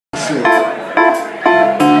shit.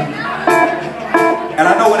 And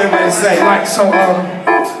I know what everybody say, like, so,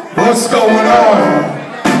 what's going on?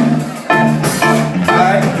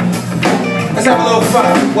 Alright? Let's have a little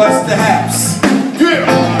fun. What's the Happs? Yeah!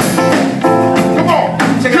 Come on!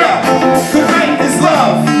 Check it out. Good night is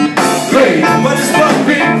love. Hey! But it's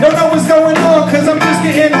lovely. Don't know what's going on, cause I'm just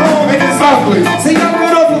getting home and it's ugly. See, I'm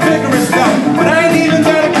good over vigorous stuff, but I ain't even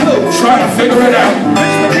got a clue. Trying to figure it out.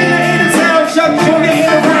 Rich Medina in the town, Chuck Jr.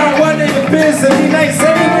 in around. One day the biz and be nice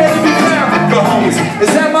everywhere to be found. Go homies.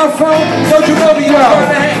 Is that my phone? No, Jarobi, you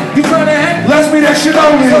trying to hang? You trying to hang? Let's be that shit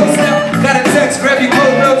on you. Got a text, grab your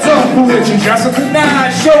coat, real talk. Who hit you, Jessica?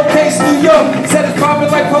 Nah, Showcase New York. Said it's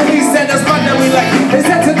popping like police, and that's my that we like. They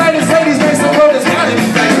said tonight is ladies' night, so bro, there's gotta be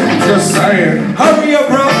nice. Just saying. Hurry up,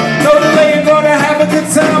 bro. No delay, you're gonna have a good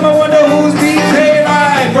time. I wonder who's DJing.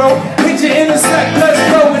 Alright, bro. Meet you in the set, let's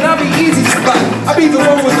go, and I'll be easy spot. I'll be the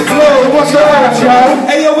one with the flow. What's the Happs, y'all?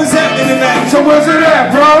 Hey, yo, what's happening tonight? So where's it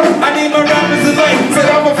at, bro? I need my rappers to like.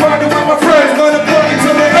 Said I'm a party with my friends. Gonna party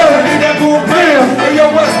till the end. I need that boom bam. Hey, yo,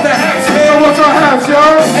 what's the Happs, man? So what's our Happs,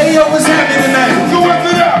 y'all? Hey, yo, what's happening tonight? So what's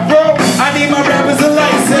it at, bro? I need my rappers to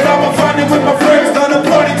like. Said I'm a party with my friends. Gonna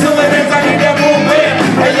party till the end. I need that boom bam.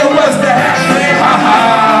 Hey, yo, what's the Happs, man? Ha ha!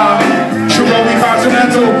 Jarobi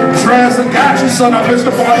Continental, Dres and got you, son. I missed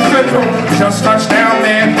the party central. Just touched down,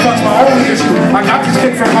 man. That's my only issue. I got this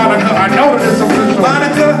kick from Monica. I know that it's official.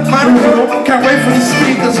 Monica. Can't wait for these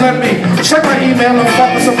speakers. Let me check my email and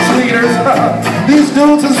fuck with some tweeters. These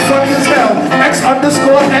dudes is funny as hell.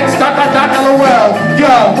 X_X.LOL.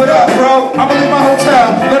 Yo, What up, bro? I'ma leave my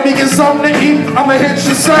hotel. Let me get something to eat. I'ma hit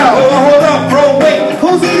your cell. Hold up, bro. Wait.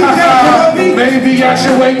 Who's the DJ? Jarobi? Maybe I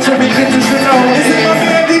should wait till we get to Shinobi. Is it my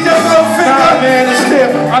man DJ Rosenbaum? Nah, man, it's stiff.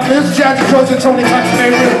 I miss Jazzy Jones and Tony Cox's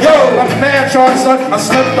favorite. Yo, I'm mad, Charlie, son. I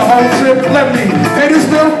slept the whole trip. Let me pay this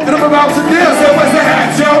bill, and I'm about to dip. So what's the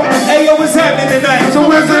Happs, yo? Hey, yo, what's happening tonight? So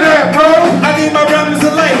where's it at, bro? I need my rappers to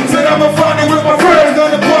like. Said I'm a party with my friends.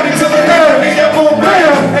 Gonna party till the end. I need that boom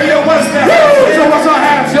bam. Hey, yo, what's the Happs? So what's our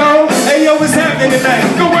Happs, yo? Hey, yo, what's happening tonight?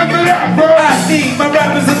 So where's it at, bro? I need my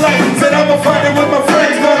rappers to like. Said I'm a party with my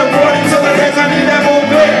friends. Gonna party till the end. I need that boom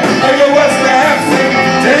bam. Hey, yo, what's the Happs?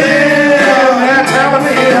 Damn, that time of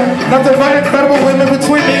the year. Nothing but incredible women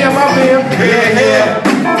between me and my beer. Yeah.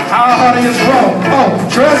 How honey is wrong. Oh,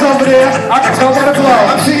 Dres over there. I can tell by the glow.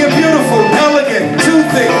 I'm seeing beautiful, elegant, too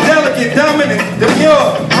thick, delicate, dominant,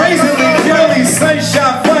 demure, brazenly, girly,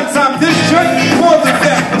 sunshine, fun time. This joint more than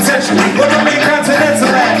that potential. But I make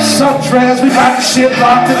continental act. Sup, Dres, we got the shit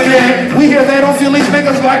locked again. We hear they don't feel these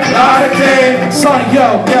niggas like not again. Son,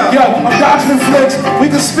 yo, I'm dodging flicks.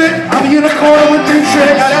 We can spit. I'm a unicorn with three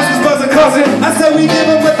tricks. Now that's what's buzzing, cousin. I said we give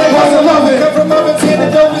them what they Wasn't loving. Come from up and the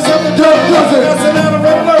dopest of the dope. Dozen. That's an out of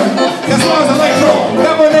red alert. That's why I like roll.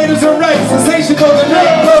 Dominators and rights. Sensational the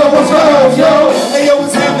night. So what's up, yo? Hey, yo,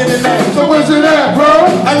 what's happening tonight? So where's it at, bro?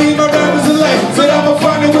 I need my rappers to like. Said I'm a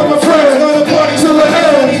party with my friends. Gonna party till the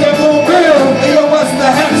end. I need that boom bam. Hey, yo, what's the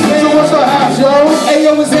Happs, man? So what's our Happs, yo? Hey,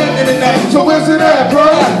 yo, what's happening tonight? So where's it at, bro?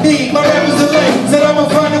 I need my rappers to like. Said I'm a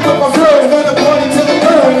party with my friends. Gonna party till the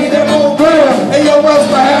end. I need that boom bam. Hey, yo, what's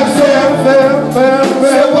the Happs, man? Bam, bam,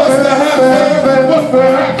 bam, Say, what's the Happs, man? bam, bam, bam.